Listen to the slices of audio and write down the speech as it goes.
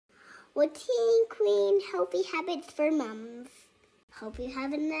Routine Queen, healthy habits for moms. Hope you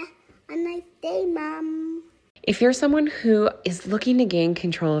have a nice day, Mom. If you're someone who is looking to gain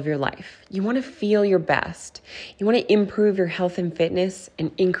control of your life, you want to feel your best, you want to improve your health and fitness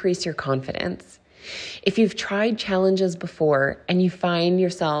and increase your confidence. If you've tried challenges before and you find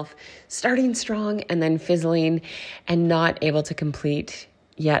yourself starting strong and then fizzling and not able to complete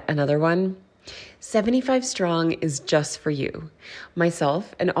yet another one, 75 Strong is just for you.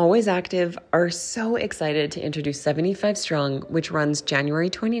 Myself and Always Active are so excited to introduce 75 Strong, which runs January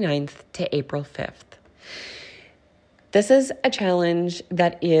 29th to April 5th. This is a challenge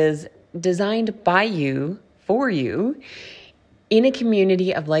that is designed by you, for you, in a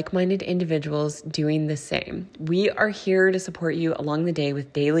community of like-minded individuals doing the same. We are here to support you along the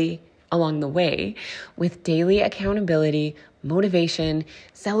way with daily accountability, motivation,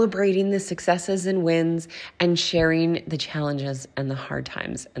 celebrating the successes and wins, and sharing the challenges and the hard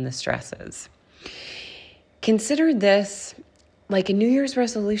times and the stresses. Consider this like a New Year's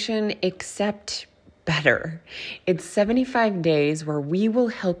resolution, except better. It's 75 days where we will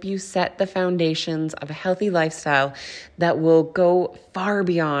help you set the foundations of a healthy lifestyle that will go far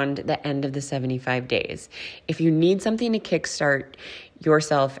beyond the end of the 75 days. If you need something to kickstart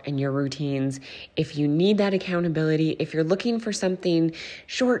yourself and your routines, if you need that accountability, if you're looking for something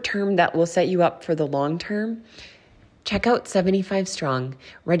short term that will set you up for the long term, check out 75 Strong.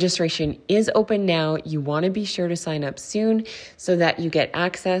 Registration is open now. You want to be sure to sign up soon so that you get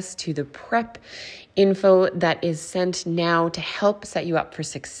access to the prep info that is sent now to help set you up for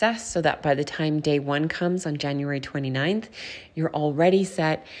success so that by the time day one comes on January 29th, you're already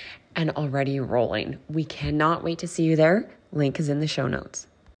set and already rolling. We cannot wait to see you there. Link is in the show notes.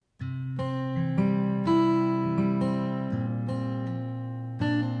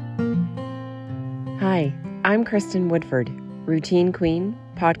 Hi, I'm Kristen Woodford, routine queen,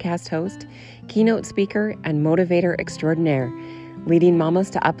 podcast host, keynote speaker, and motivator extraordinaire, leading mamas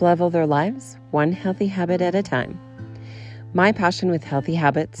to uplevel their lives one healthy habit at a time. My passion with healthy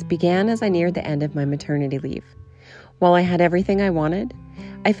habits began as I neared the end of my maternity leave. While I had everything I wanted,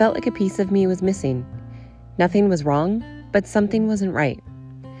 I felt like a piece of me was missing. Nothing was wrong, but something wasn't right.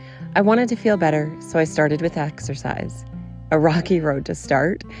 I wanted to feel better, so I started with exercise. A rocky road to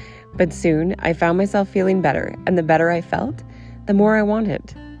start, but soon I found myself feeling better, and the better I felt, the more I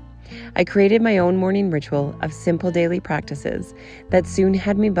wanted. I created my own morning ritual of simple daily practices that soon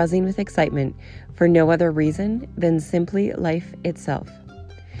had me buzzing with excitement for no other reason than simply life itself.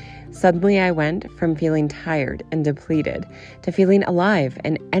 Suddenly I went from feeling tired and depleted to feeling alive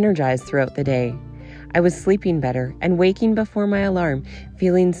and energized throughout the day. I was sleeping better and waking before my alarm,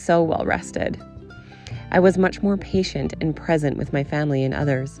 feeling so well rested. I was much more patient and present with my family and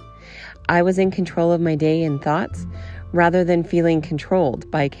others. I was in control of my day and thoughts, rather than feeling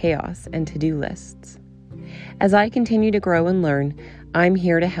controlled by chaos and to-do lists. As I continue to grow and learn, I'm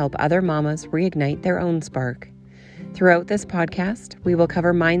here to help other mamas reignite their own spark. Throughout this podcast, we will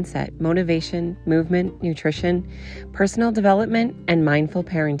cover mindset, motivation, movement, nutrition, personal development, and mindful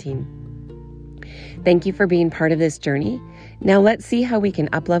parenting. Thank you for being part of this journey. Now let's see how we can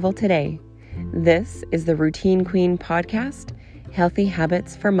uplevel today. This is the Routine Queen podcast, Healthy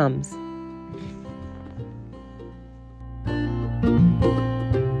Habits for Mums.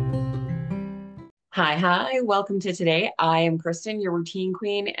 Hi, welcome to today. I am Kristen, your routine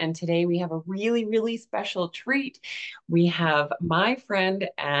queen, and today we have a really, really special treat. We have my friend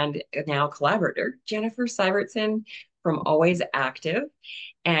and now collaborator, Jennifer Syvertson from Always Active,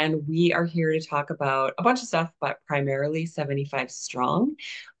 and we are here to talk about a bunch of stuff, but primarily 75 Strong.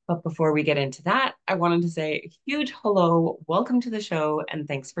 But before we get into that, I wanted to say a huge hello, welcome to the show, and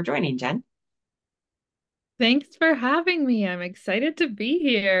thanks for joining, Jen. Thanks for having me. I'm excited to be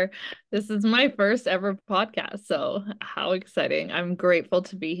here. This is my first ever podcast, so how exciting. I'm grateful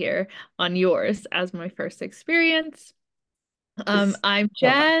to be here on yours as my first experience. I'm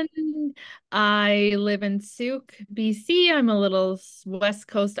Jen. I live in Souk, BC. I'm a little West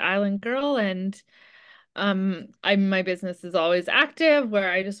Coast island girl, and my business is Always Active,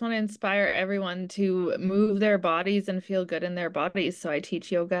 where I just want to inspire everyone to move their bodies and feel good in their bodies. So I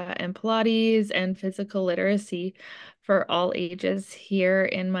teach yoga and Pilates and physical literacy for all ages here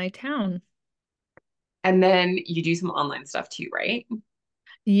in my town. And then you do some online stuff too, right?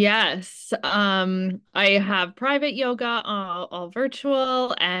 Yes, I have private yoga, all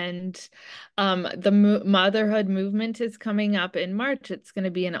virtual, and the mo motherhood movement is coming up in March. It's going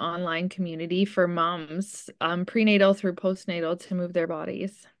to be an online community for moms, prenatal through postnatal, to move their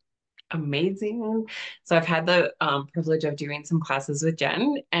bodies. Amazing. So I've had the privilege of doing some classes with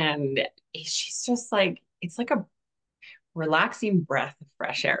Jen, and she's just like, it's like a relaxing breath of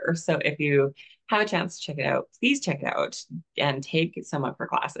fresh air. So if you have a chance to check it out, please check it out and take some of her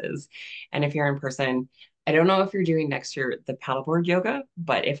classes. And if you're in person, I don't know if you're doing next year the paddleboard yoga,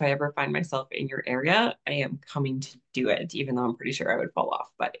 but if I ever find myself in your area, I am coming to do it, even though I'm pretty sure I would fall off,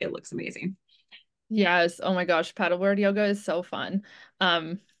 but it looks amazing. Yes. Oh my gosh, paddleboard yoga is so fun.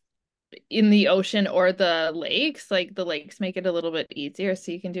 Um, in the ocean or the lakes, like the lakes make it a little bit easier,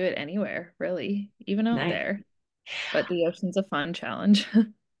 so you can do it anywhere, really, even out Nice. there. But the ocean's a fun challenge.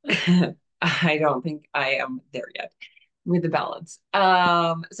 I don't think I am there yet with the balance.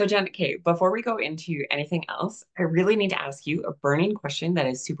 So Jen, okay, before we go into anything else, I really need to ask you a burning question that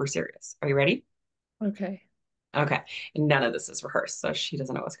is super serious. Are you ready? Okay. Okay. And none of this is rehearsed, so she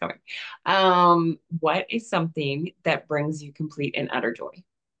doesn't know what's coming. What is something that brings you complete and utter joy?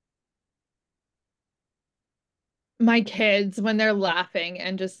 My kids, when they're laughing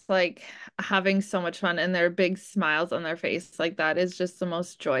and just like having so much fun and their big smiles on their face, like that is just the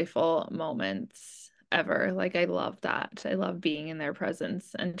most joyful moments ever. Like I love that. I love being in their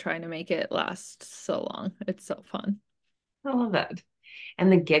presence and trying to make it last so long. It's so fun. I love that.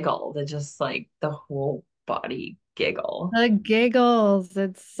 And the giggle, the just like the whole body giggle. The giggles,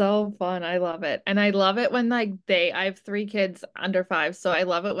 it's so fun. I love it. And I love it when like I have three kids under five, so I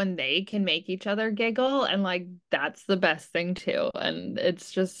love it when they can make each other giggle and like that's the best thing too. And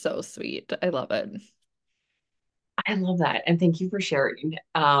it's just so sweet. I love it. I love that. And thank you for sharing.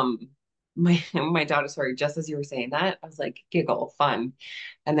 My daughter, sorry, just as you were saying that, I was like, giggle, fun.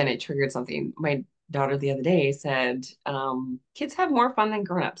 And then it triggered something. My daughter the other day said, kids have more fun than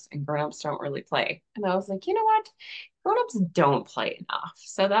grown-ups, and grown-ups don't really play. And I was like, you know what? Grown-ups don't play enough.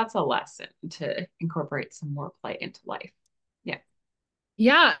 So that's a lesson to incorporate some more play into life. Yeah.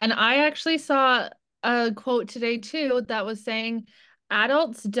 Yeah, and I actually saw a quote today too that was saying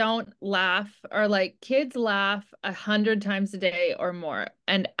adults don't laugh or like kids laugh 100 times a day or more,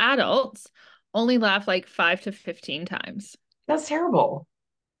 and adults only laugh like 5 to 15 times. That's terrible.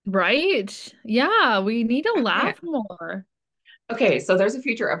 Right? Yeah, we need to Okay. laugh more. Okay, so there's a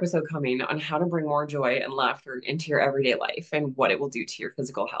future episode coming on how to bring more joy and laughter into your everyday life and what it will do to your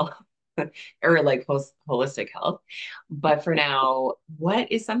physical health or like holistic health. But for now,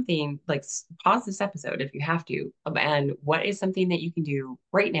 what is something like pause this episode if you have to, and what is something that you can do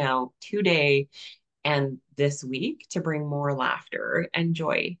right now, today, and this week to bring more laughter and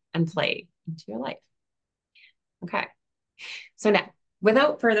joy and play into your life? Okay. So now,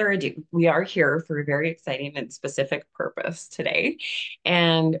 without further ado, we are here for a very exciting and specific purpose today.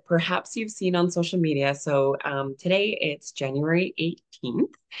 And perhaps you've seen on social media. So today it's January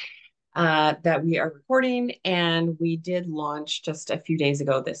 18th that we are recording, and we did launch just a few days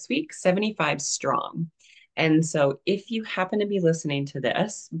ago this week, 75 Strong. And so if you happen to be listening to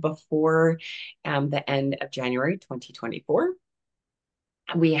this before the end of January 2024,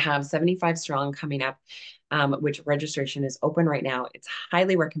 we have 75 Strong coming up, which registration is open right now. It's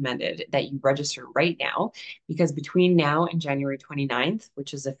highly recommended that you register right now because between now and January 29th,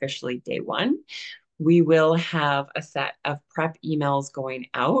 which is officially day one, we will have a set of prep emails going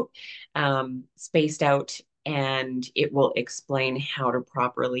out, spaced out, and it will explain how to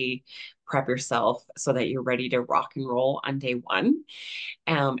properly prep yourself so that you're ready to rock and roll on day one,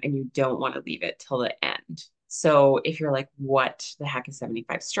 and you don't want to leave it till the end. So if you're like, what the heck is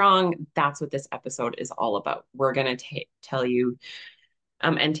 75 Strong? That's what this episode is all about. We're going to tell you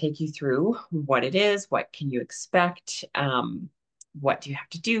and take you through what it is, what can you expect, what do you have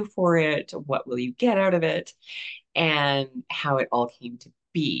to do for it, what will you get out of it, and how it all came to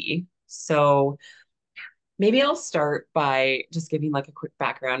be. So maybe I'll start by just giving like a quick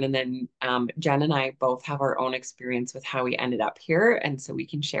background, and then Jen and I both have our own experience with how we ended up here, and so we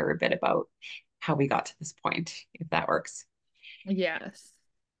can share a bit about how we got to this point, if that works. Yes.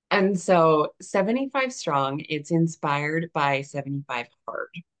 And so 75 Strong, it's inspired by 75 Hard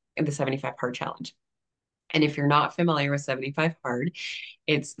and the 75 Hard Challenge. And if you're not familiar with 75 Hard,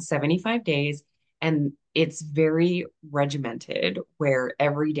 it's 75 days and it's very regimented where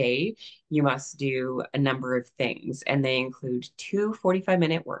every day you must do a number of things. And they include two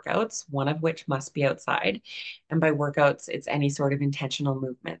 45-minute workouts, one of which must be outside. And by workouts, it's any sort of intentional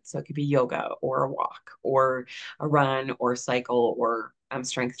movement. So it could be yoga or a walk or a run or cycle or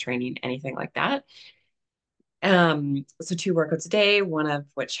strength training, anything like that. So two workouts a day, one of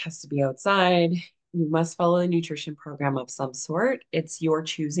which has to be outside. You must follow a nutrition program of some sort. It's your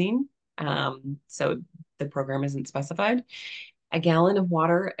choosing. So the program isn't specified. A gallon of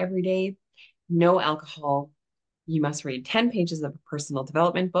water every day, no alcohol. You must read 10 pages of a personal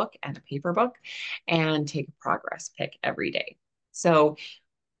development book and a paper book and take a progress pic every day. So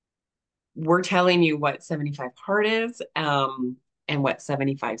we're telling you what 75 hard is, and what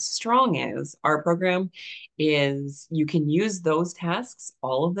 75 strong is. Our program is you can use those tasks,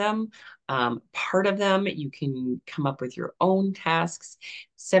 all of them. Part of them, you can come up with your own tasks.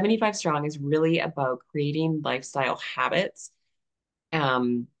 75 strong is really about creating lifestyle habits,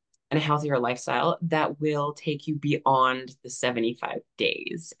 um, and a healthier lifestyle that will take you beyond the 75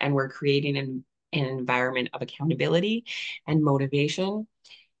 days. And we're creating an environment of accountability and motivation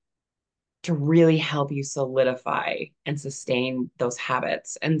to really help you solidify and sustain those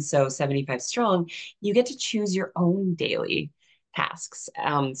habits. And so 75 strong, you get to choose your own daily tasks.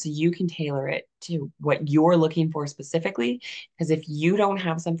 So you can tailor it to what you're looking for specifically. Because if you don't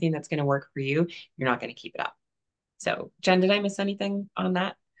have something that's going to work for you, you're not going to keep it up. So, Jen, did I miss anything on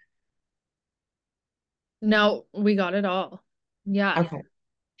that? No, we got it all. Yeah. Okay.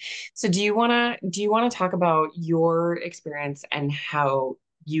 So do you want to talk about your experience and how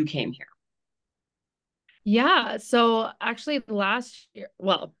you came here? Yeah. So actually last year,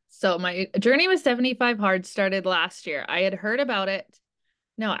 well, so my journey with 75 Hard started last year. I had heard about it.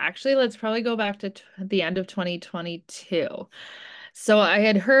 No, actually, let's probably go back to the end of 2022. So I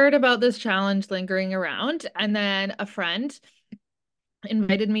had heard about this challenge lingering around, and then a friend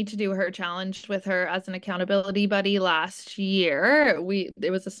invited me to do her challenge with her as an accountability buddy last year.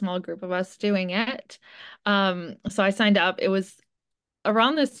 It was a small group of us doing it. So I signed up. It was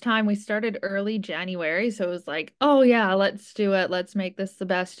around this time we started early January, so it was like, oh yeah, let's do it. Let's make this the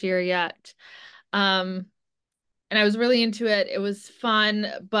best year yet. Um, and I was really into it. It was fun,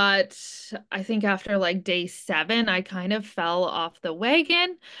 but I think after like day 7, I kind of fell off the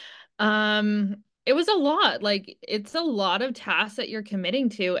wagon. It was a lot. Like it's a lot of tasks that you're committing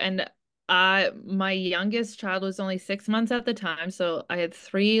to. And my youngest child was only 6 months at the time, so I had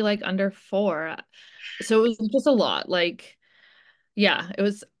 3 like under 4. So it was just a lot. Like, yeah, it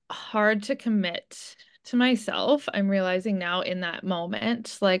was hard to commit to myself. I'm realizing now in that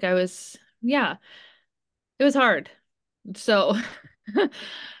moment, like yeah, it was hard. So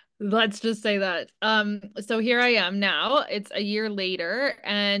let's just say that. So here I am now. It's a year later,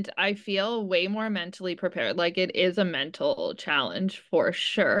 and I feel way more mentally prepared. Like it is a mental challenge for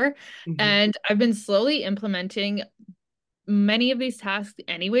sure. Mhm. And I've been slowly implementing many of these tasks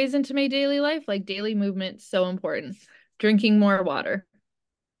anyways into my daily life, like daily movement, so important. Drinking more water.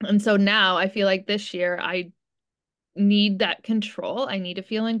 And so now I feel like this year I need that control. I need to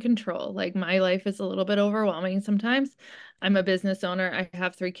feel in control. Like my life is a little bit overwhelming sometimes. I'm a business owner. I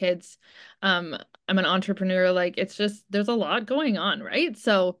have 3 kids. Um, I'm an entrepreneur. Like it's just there's a lot going on, right?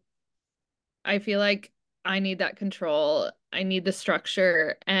 So I feel like I need that control. I need the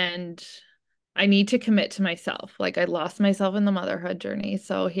structure and I need to commit to myself. Like I lost myself in the motherhood journey.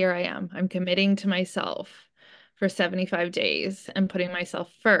 So here I am. I'm committing to myself for 75 days and putting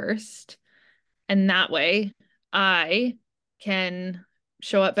myself first. And that way I can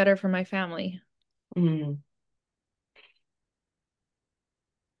show up better for my family. Mm.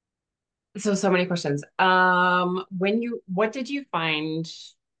 So many questions. What did you find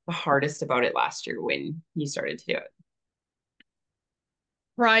the hardest about it last year when you started to do it?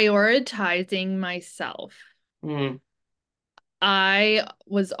 Prioritizing myself. Mm. I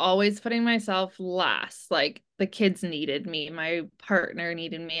was always putting myself last. Like the kids needed me, my partner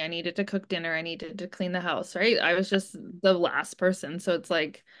needed me. I needed to cook dinner, I needed to clean the house, right? I was just the last person. So it's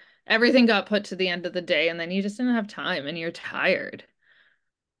like everything got put to the end of the day, and then you just didn't have time and you're tired.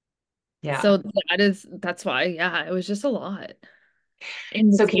 Yeah. So that's why, yeah, it was just a lot in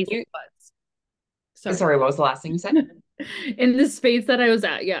the So can space you, I was. Sorry. sorry, what was the last thing you said? In the space that I was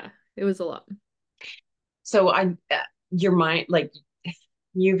at, yeah, it was a lot. So your mind, like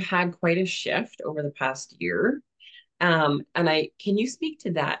you've had quite a shift over the past year. And can you speak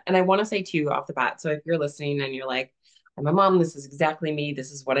to that? And I want to say too off the bat, so if you're listening and you're like, I'm a mom, this is exactly me,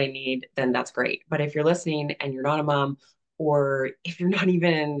 this is what I need, then that's great. But if you're listening and you're not a mom, or if you're not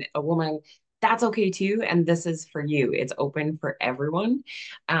even a woman, that's okay too. And this is for you. It's open for everyone.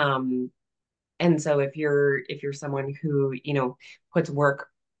 Um, and so if you're someone who, puts work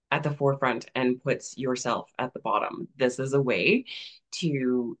at the forefront and puts yourself at the bottom, this is a way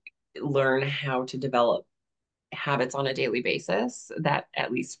to learn how to develop habits on a daily basis that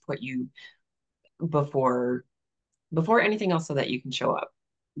at least put you before anything else so that you can show up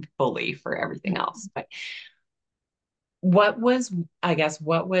fully for everything else. But what was,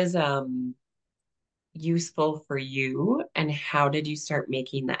 what was useful for you, and how did you start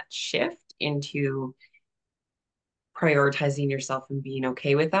making that shift into prioritizing yourself and being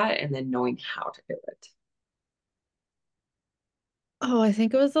okay with that and then knowing how to do it? Oh, I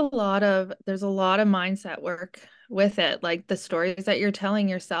think it was there's a lot of mindset work with it, like the stories that you're telling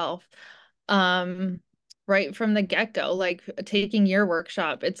yourself. um, right from the get-go, like taking your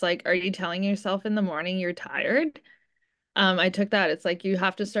workshop. It's like, are you telling yourself in the morning you're tired? I took that. It's like you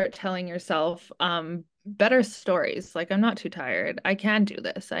have to start telling yourself better stories. Like, I'm not too tired. I can do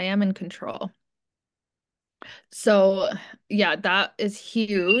this. I am in control. So, yeah, that is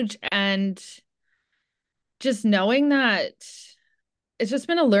huge. And just knowing that it's just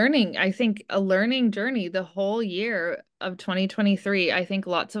been a learning, I think, a learning journey the whole year of 2023. I think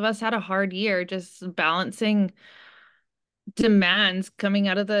lots of us had a hard year just balancing demands coming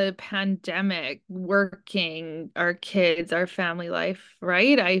out of the pandemic, working, our kids, our family life,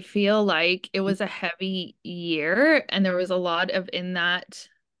 right? I feel like it was a heavy year, and there was a lot of in that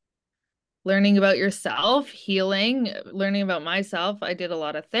learning about yourself, healing, learning about myself. I did a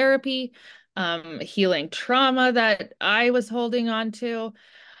lot of therapy, healing trauma that I was holding on to.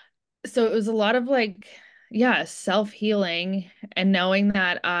 So it was a lot of like, yeah, self-healing and knowing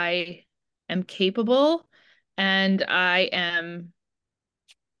that I am capable and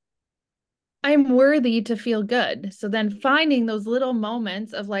I'm worthy to feel good. So then finding those little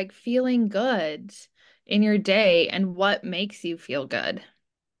moments of like feeling good in your day and what makes you feel good.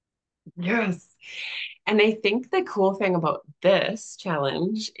 Yes. And I think the cool thing about this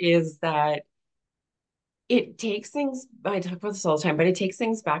challenge is that it takes things, I talk about this all the time, but it takes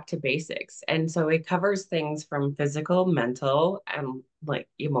things back to basics. And so it covers things from physical, mental, and like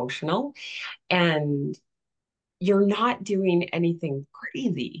emotional. And you're not doing anything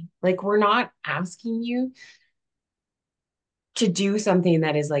crazy. Like, we're not asking you to do something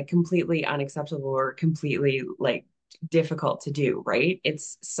that is like completely unacceptable or completely like difficult to do, right?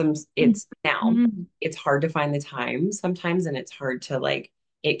 It's now, Mhm. it's hard to find the time sometimes, and it's hard to like,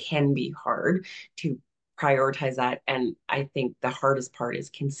 it can be hard to prioritize that. And I think the hardest part is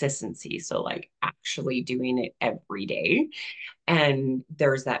consistency. So, like, actually doing it every day. And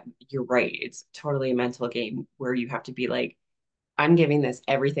there's that, you're right, it's totally a mental game where you have to be like, I'm giving this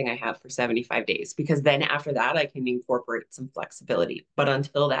everything I have for 75 days, because then after that, I can incorporate some flexibility. But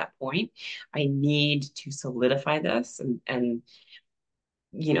until that point, I need to solidify this, and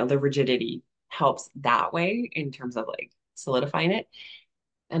the rigidity helps that way in terms of like solidifying it.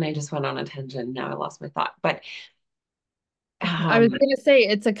 And I just went on a tangent. Now I lost my thought. But I was um, gonna say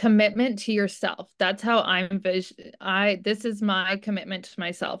it's a commitment to yourself. That's how I'm this is my commitment to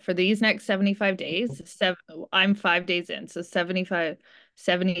myself for these next 75 days. I'm 5 days in, so 70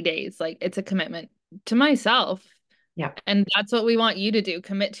 days. Like it's a commitment to myself. yeah, And that's what we want you to do.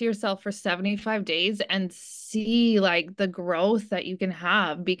 Commit to yourself for 75 days and see like the growth that you can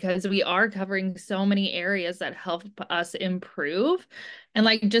have because we are covering so many areas that help us improve and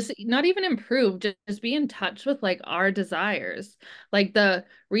like just not even improve, just be in touch with like our desires. Like the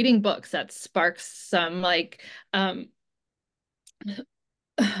reading books that sparks some like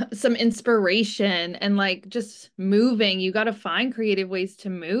some inspiration and like just moving. You got to find creative ways to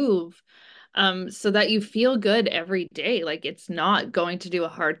move so that you feel good every day. Like it's not going to do a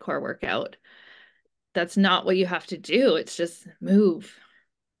hardcore workout. That's not what you have to do. It's just move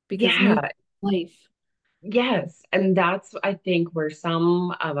because move yeah, life. yes. And that's, I think, where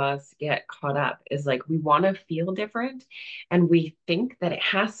some of us get caught up is like, we want to feel different, and we think that it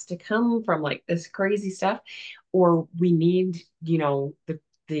has to come from like this crazy stuff, or we need,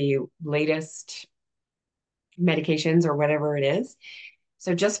 the latest medications or whatever it is.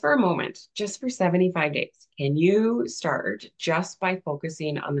 So just for a moment, just for 75 days, can you start just by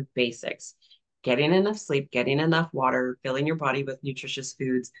focusing on the basics? Getting enough sleep, getting enough water, filling your body with nutritious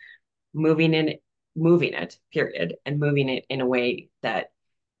foods, moving in, moving it, period, and moving it in a way that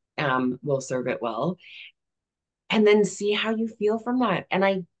will serve it well. And then see how you feel from that. And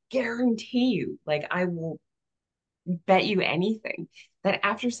I guarantee you, like, I will bet you anything that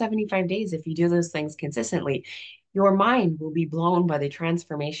after 75 days, if you do those things consistently, your mind will be blown by the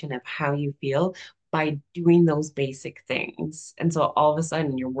transformation of how you feel by doing those basic things. And so all of a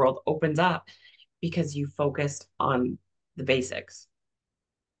sudden, your world opens up because you focused on the basics.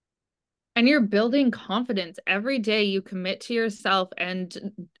 And you're building confidence every day you commit to yourself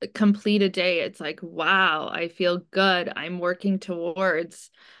and complete a day. It's like, wow, I feel good. I'm working towards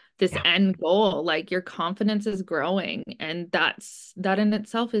this Yeah, end goal. Like your confidence is growing. And that in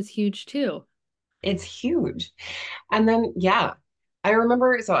itself is huge too. it's huge. And then, yeah, I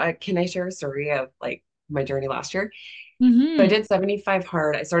remember. So, can I share a story of like my journey last year? So I Hmm. did 75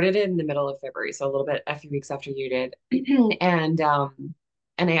 hard. I started in the middle of February, so a few weeks after you did.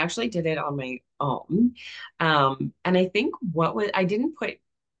 And I actually did it on my own. And I think I didn't put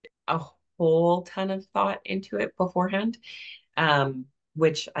a whole ton of thought into it beforehand,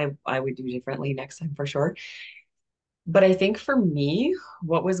 which I would do differently next time for sure. But I think for me,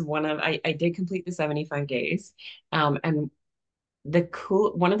 what was I did complete the 75 days. And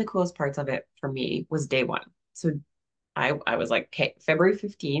one of the coolest parts of it for me was day one. So I was like, okay, February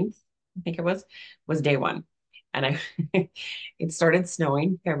 15th, I think was day one. And it started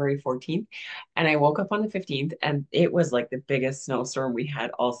snowing February 14th. And I woke up on the 15th and it was like the biggest snowstorm we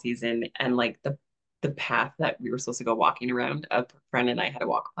had all season. And like the path that we were supposed to go walking around, a friend and I had a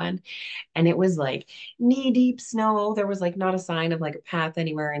walk plan. And it was like knee deep snow. There was like not a sign of like a path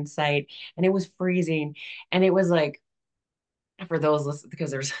anywhere in sight. And it was freezing. And it was like, for those listen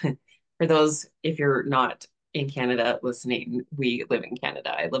because there's for those if you're not in Canada listening, we live in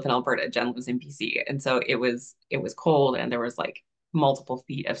Canada. I live in Alberta. Jen lives in BC. And so it was cold and there was like multiple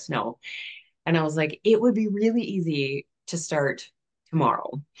feet of snow. And I was like, it would be really easy to start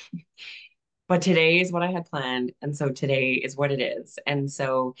tomorrow. But today is what I had planned. And so today is what it is. And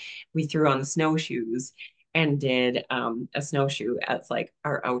so we threw on the snowshoes and did a snowshoe as like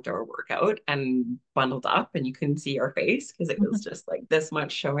our outdoor workout and bundled up, and you couldn't see our face because it was just like this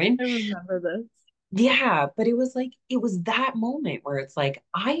much showing. I remember this. Yeah, but it was like it was that moment where it's like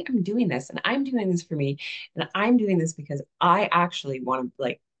I am doing this and I'm doing this for me and I'm doing this because I actually want to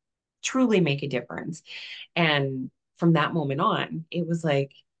like truly make a difference. And from that moment on, it was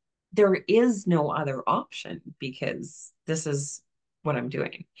like there is no other option because this is what I'm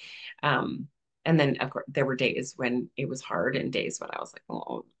doing. Um, and then of course there were days when it was hard and days when I was like,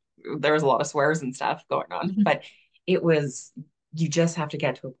 oh, there was a lot of swears and stuff going on, but it was you just have to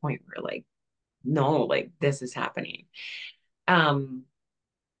get to a point where like, no, like this is happening. Um,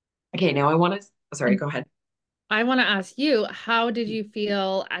 okay, now I want to, sorry, And go ahead. I want to ask you, how did you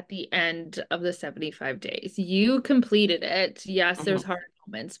feel at the end of the 75 days? You completed it. Yes, there's Mhm. hard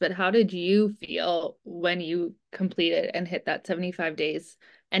moments, but how did you feel when you completed and hit that 75 days?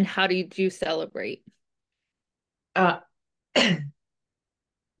 And how did you celebrate? Uh, I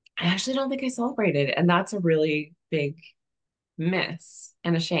actually don't think I celebrated, and that's a really big miss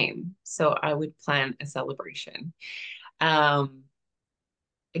and a shame. So I would plan a celebration. Um,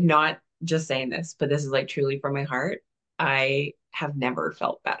 Not just saying this, but this is like truly from my heart. I have never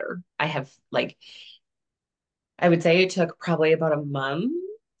felt better. I have like, I would say it took probably about a month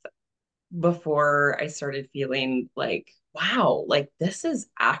before I started feeling like, wow, like this is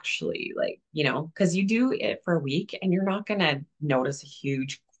actually like, because you do it for a week and you're not going to notice a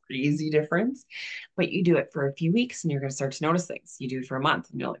huge, crazy difference, but you do it for a few weeks and you're going to start to notice things. You do it for a month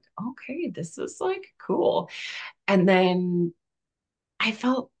and you're like, okay, this is like cool. And then I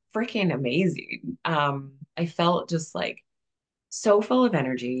felt freaking amazing. I felt just like so full of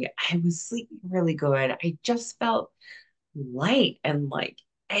energy. I was sleeping really good. I just felt light and like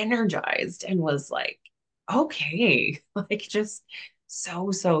energized and was like, okay, like just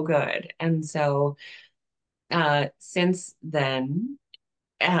so good. And so since then,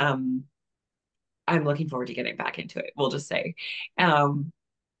 um, I'm looking forward to getting back into it. We'll just say. Um,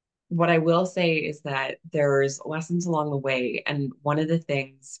 what I will say is that there's lessons along the way. And one of the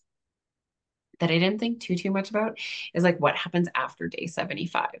things that I didn't think too much about is like what happens after day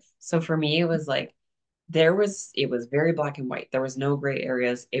 75. So for me, it was like it was very black and white. There was no gray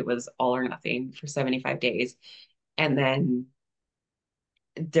areas. It was all or nothing for 75 days. And then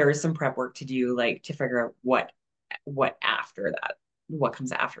there is some prep work to do, like to figure out what after that, what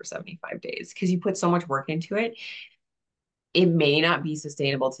comes after 75 days. Because you put so much work into it, it may not be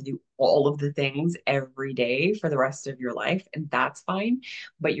sustainable to do all of the things every day for the rest of your life, and that's fine.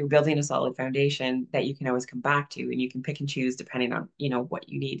 But you're building a solid foundation that you can always come back to, and you can pick and choose depending on, what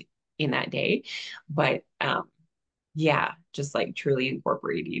you need in that day. But yeah, just like truly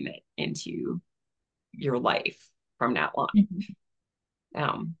incorporating it into your life from now on.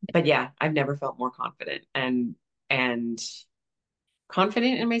 Mhm. But yeah, I've never felt more confident and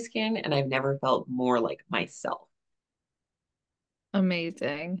confident in my skin, and I've never felt more like myself.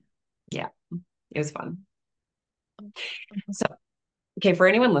 Amazing. Yeah, it was fun. So, okay, for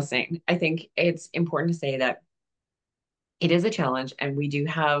anyone listening, I think it's important to say that it is a challenge, and we do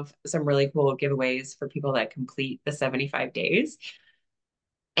have some really cool giveaways for people that complete the 75 days.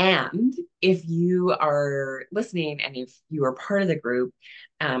 And if you are listening and if you are part of the group,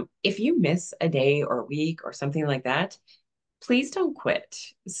 if you miss a day or a week or something like that, please don't quit.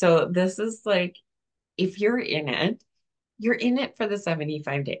 So this is like, if you're in it for the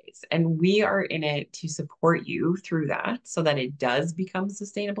 75 days, and we are in it to support you through that so that it does become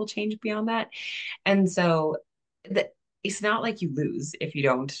sustainable change beyond that. And so it's not like you lose if you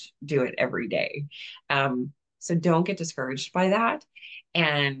don't do it every day. So don't get discouraged by that.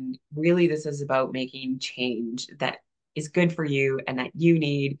 And really, this is about making change that is good for you and that you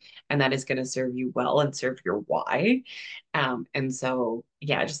need, and that is going to serve you well and serve your why. And so,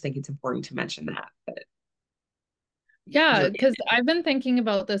 yeah, I just think it's important to mention that Yeah, you're, because I've been thinking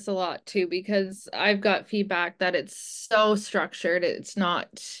about this a lot too, because I've got feedback that it's so structured, it's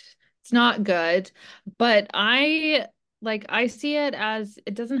not good. But I see it as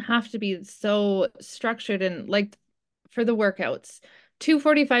it doesn't have to be so structured and like for the workouts. 2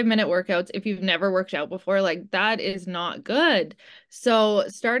 45-minute workouts, if you've never worked out before, like that is not good. So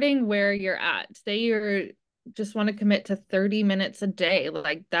starting where you're at, say you're just want to commit to 30 minutes a day,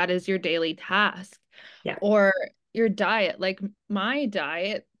 like that is your daily task. yeah. Or your diet. Like my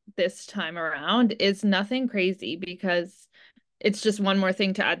diet this time around is nothing crazy because it's just one more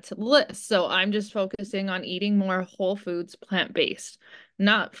thing to add to the list. So I'm just focusing on eating more whole foods, plant-based,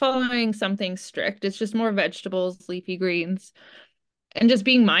 not following something strict. It's just more vegetables, leafy greens, and just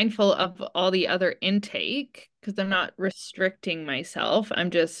being mindful of all the other intake because I'm not restricting myself.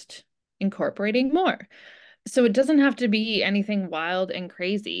 I'm just incorporating more. So it doesn't have to be anything wild and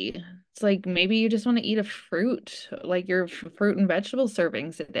crazy. It's like maybe you just want to eat a fruit, like your fruit and vegetable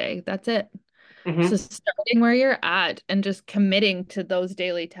servings a day. That's it. So Mhm. starting where you're at and just committing to those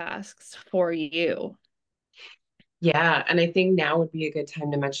daily tasks for you. Yeah. And I think now would be a good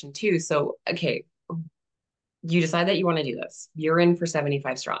time to mention too. So, okay, you decide that you want to do this. You're in for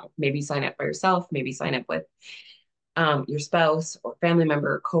 75 strong. Maybe sign up by yourself, maybe sign up with your spouse or family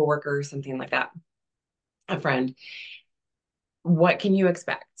member, coworker, something like that, a friend. What can you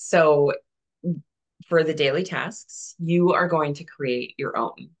expect? So, for the daily tasks, you are going to create your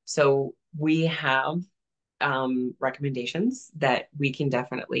own. So, we have recommendations that we can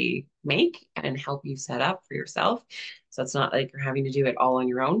definitely make and help you set up for yourself. So, it's not like you're having to do it all on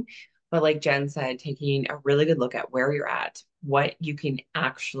your own. But, like Jen said, taking a really good look at where you're at, what you can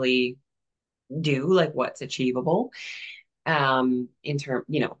actually do, like what's achievable, in term,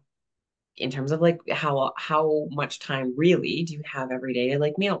 in terms of like how much time really do you have every day to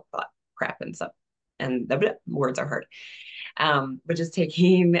like meal prep and stuff. And the words are hard. But just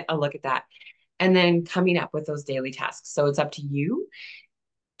taking a look at that and then coming up with those daily tasks. So it's up to you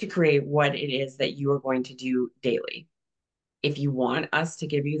to create what it is that you are going to do daily. If you want us to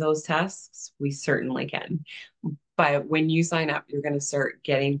give you those tasks, we certainly can. But when you sign up, you're going to start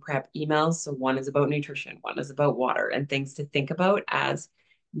getting prep emails. So one is about nutrition, one is about water, and things to think about as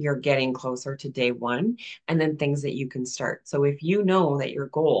you're getting closer to day one, and then things that you can start. So if you know that your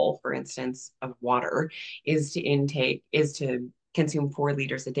goal, for instance, of water is to consume 4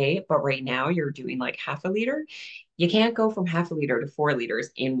 liters a day, but right now you're doing like half a liter, you can't go from half a liter to 4 liters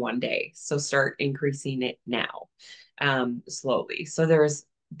in one day. So start increasing it now, slowly. So there's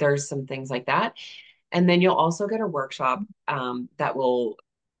some things like that. And then you'll also get a workshop that will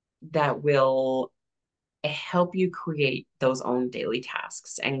help you create those own daily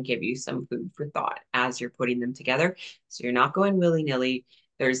tasks and give you some food for thought as you're putting them together. So you're not going willy-nilly.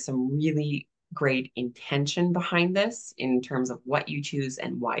 There's some really great intention behind this in terms of what you choose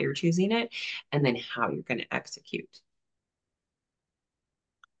and why you're choosing it, and then how you're going to execute.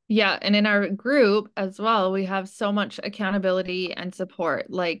 Yeah, and in our group as well, we have so much accountability and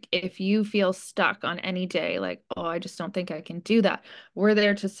support. Like if you feel stuck on any day, like, oh, I just don't think I can do that, we're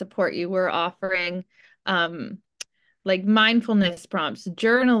there to support you. We're offering um like mindfulness prompts,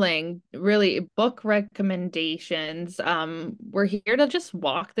 journaling, really book recommendations. We're here to just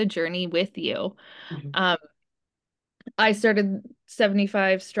walk the journey with you. Mhm. Um, I started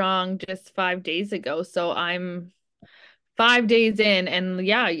 75 strong just 5 days ago, so I'm 5 days in, and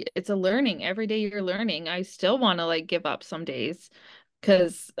yeah, it's a learning. Every day you're learning. I still want to like give up some days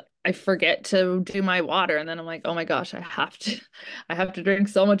because I forget to do my water, and then I'm like, oh my gosh, I have to drink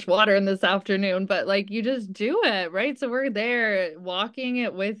so much water in this afternoon. But like you just do it, right? So we're there walking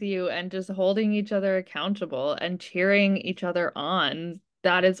it with you and just holding each other accountable and cheering each other on.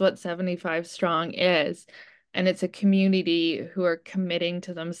 That is what 75 Strong is. And it's a community who are committing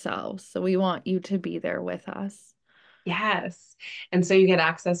to themselves. So we want you to be there with us. Yes. And so you get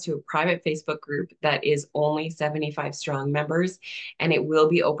access to a private Facebook group that is only 75 strong members, and it will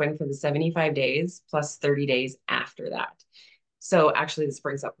be open for the 75 days plus 30 days after that. So actually, this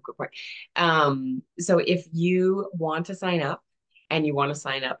brings up a good point. So if you want to sign up and you want to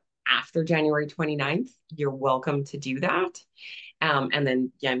sign up after January 29th, you're welcome to do that. And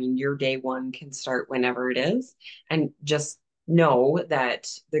then, yeah, I mean, your day one can start whenever it is. And just know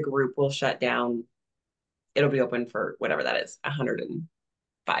that the group will shut down. It'll be open for whatever that is,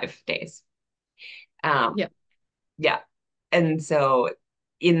 105 days. Um, Yeah. yeah. And so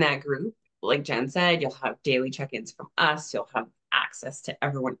in that group, like Jen said, you'll have daily check-ins from us. You'll have access to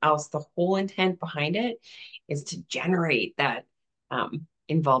everyone else. The whole intent behind it is to generate that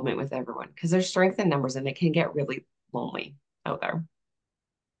involvement with everyone because there's strength in numbers and it can get really lonely out there.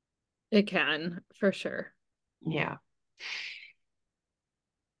 It can, for sure. Yeah.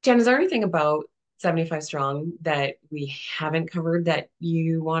 Jen, is there anything about 75 Strong that we haven't covered that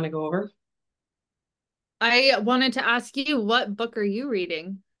you want to go over? I wanted to ask you, what book are you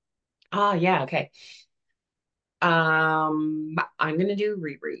reading? Oh, yeah, okay. I'm gonna do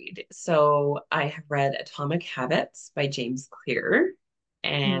reread. So I have read Atomic Habits by James Clear,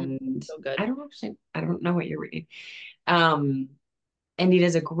 Mm, and so good. I don't know what you're reading. Um, and it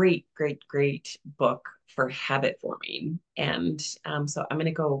is a great, great, great book for habit forming. And so I'm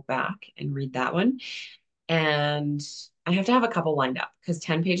gonna go back and read that one. And I have to have a couple lined up because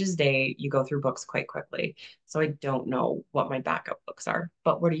 10 pages a day, you go through books quite quickly. So I don't know what my backup books are.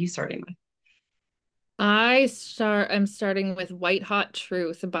 But what are you starting with? I'm starting with White Hot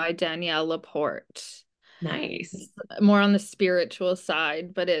Truth by Danielle Laporte. Nice. It's more on the spiritual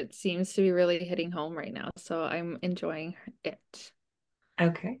side, but it seems to be really hitting home right now. So I'm enjoying it.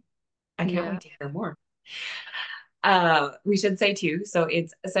 Okay. I can't Yeah. wait to hear more. We should say too, so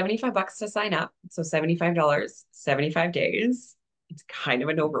it's $75 to sign up. So $75, 75 days. It's kind of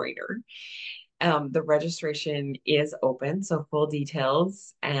a no-brainer. The registration is open, so full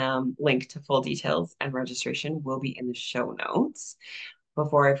details, link to full details and registration will be in the show notes.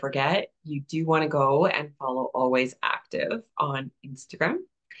 Before I forget, you do want to go and follow Always Active on Instagram.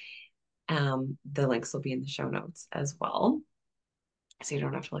 The links will be in the show notes as well, so you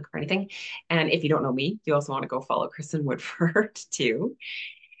don't have to look for anything. And if you don't know me, you also want to go follow Kristen Woodford too.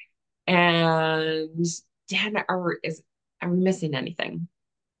 And Dan, are we missing anything?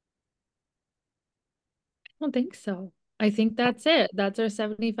 I don't think so. I think that's it. That's our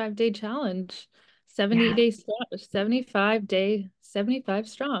 75-day challenge. 70 Yeah, days strong, 75 day, 75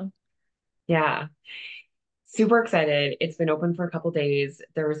 strong. yeah. Super excited. It's been open for a couple days.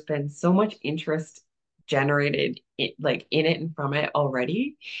 There's been so much interest generated in it and from it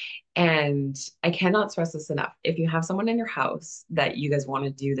already. And I cannot stress this enough. If you have someone in your house that you guys want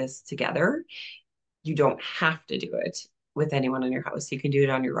to do this together, you don't have to do it with anyone in your house. You can do it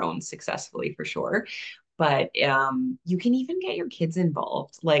on your own successfully for sure. But you can even get your kids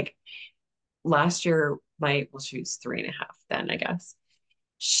involved. Like last year, she was 3.5 then, I guess.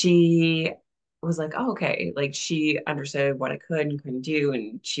 She was like, oh, okay. Like she understood what I could and couldn't do.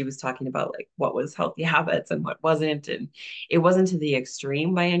 And she was talking about like what was healthy habits and what wasn't. And it wasn't to the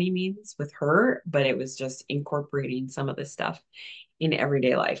extreme by any means with her, but it was just incorporating some of this stuff in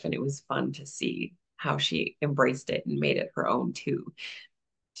everyday life. And it was fun to see how she embraced it and made it her own too.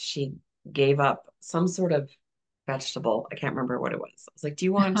 She gave up some sort of vegetable. I can't remember what it was. I was like, do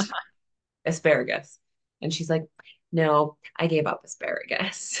you want asparagus? And she's like, no, I gave up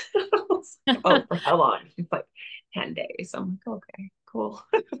asparagus. I was like, oh, for how long? She's like, 10 days. I'm like, okay, cool.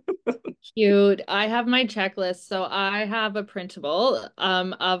 Cute. I have my checklist. So I have a printable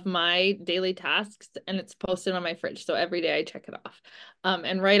of my daily tasks and it's posted on my fridge. So every day I check it off.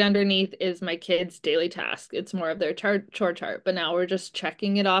 And right underneath is my kids' daily task. It's more of their chore chart, but now we're just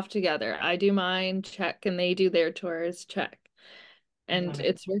checking it off together. I do mine, check, and they do their chores, check. And Love it.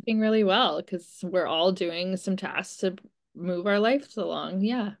 it's working really well because we're all doing some tasks to move our lives along.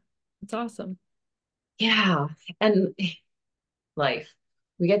 Yeah, it's awesome. Yeah. And life,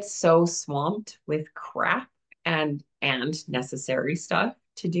 we get so swamped with crap and necessary stuff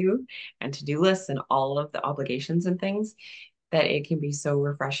to do and to-do lists and all of the obligations and things that it can be so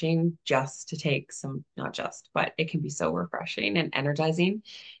refreshing just to take some, not just, but it can be so refreshing and energizing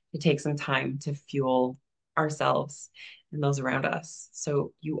to take some time to fuel ourselves and those around us.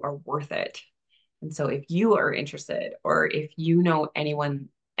 So you are worth it. And so if you are interested, or if you know anyone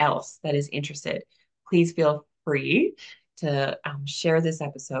else that is interested, please feel free to share this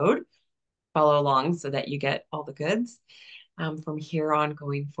episode, follow along so that you get all the goods from here on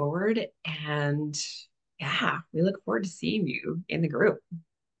going forward. And yeah, we look forward to seeing you in the group.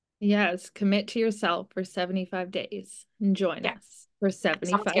 Yes, commit to yourself for 75 days and join Yeah, us for sounds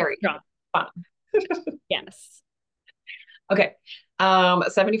 75 scary. strong. Fun. Yes. Okay.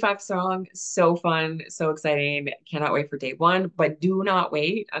 75 strong, so fun, so exciting. Cannot wait for day one, but do not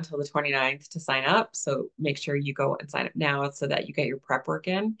wait until the 29th to sign up. So make sure you go and sign up now so that you get your prep work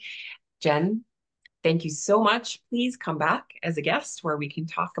in. Jen, thank you so much. Please come back as a guest where we can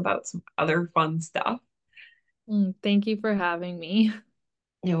talk about some other fun stuff. Thank you for having me.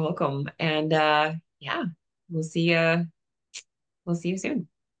 You're welcome. And yeah, we'll see you. We'll see you soon.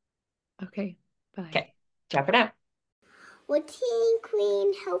 Okay, bye. Okay. Ciao for now. Tea and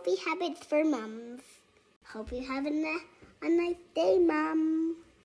Queen, healthy habits for mums. Hope you have a a nice day, Mom.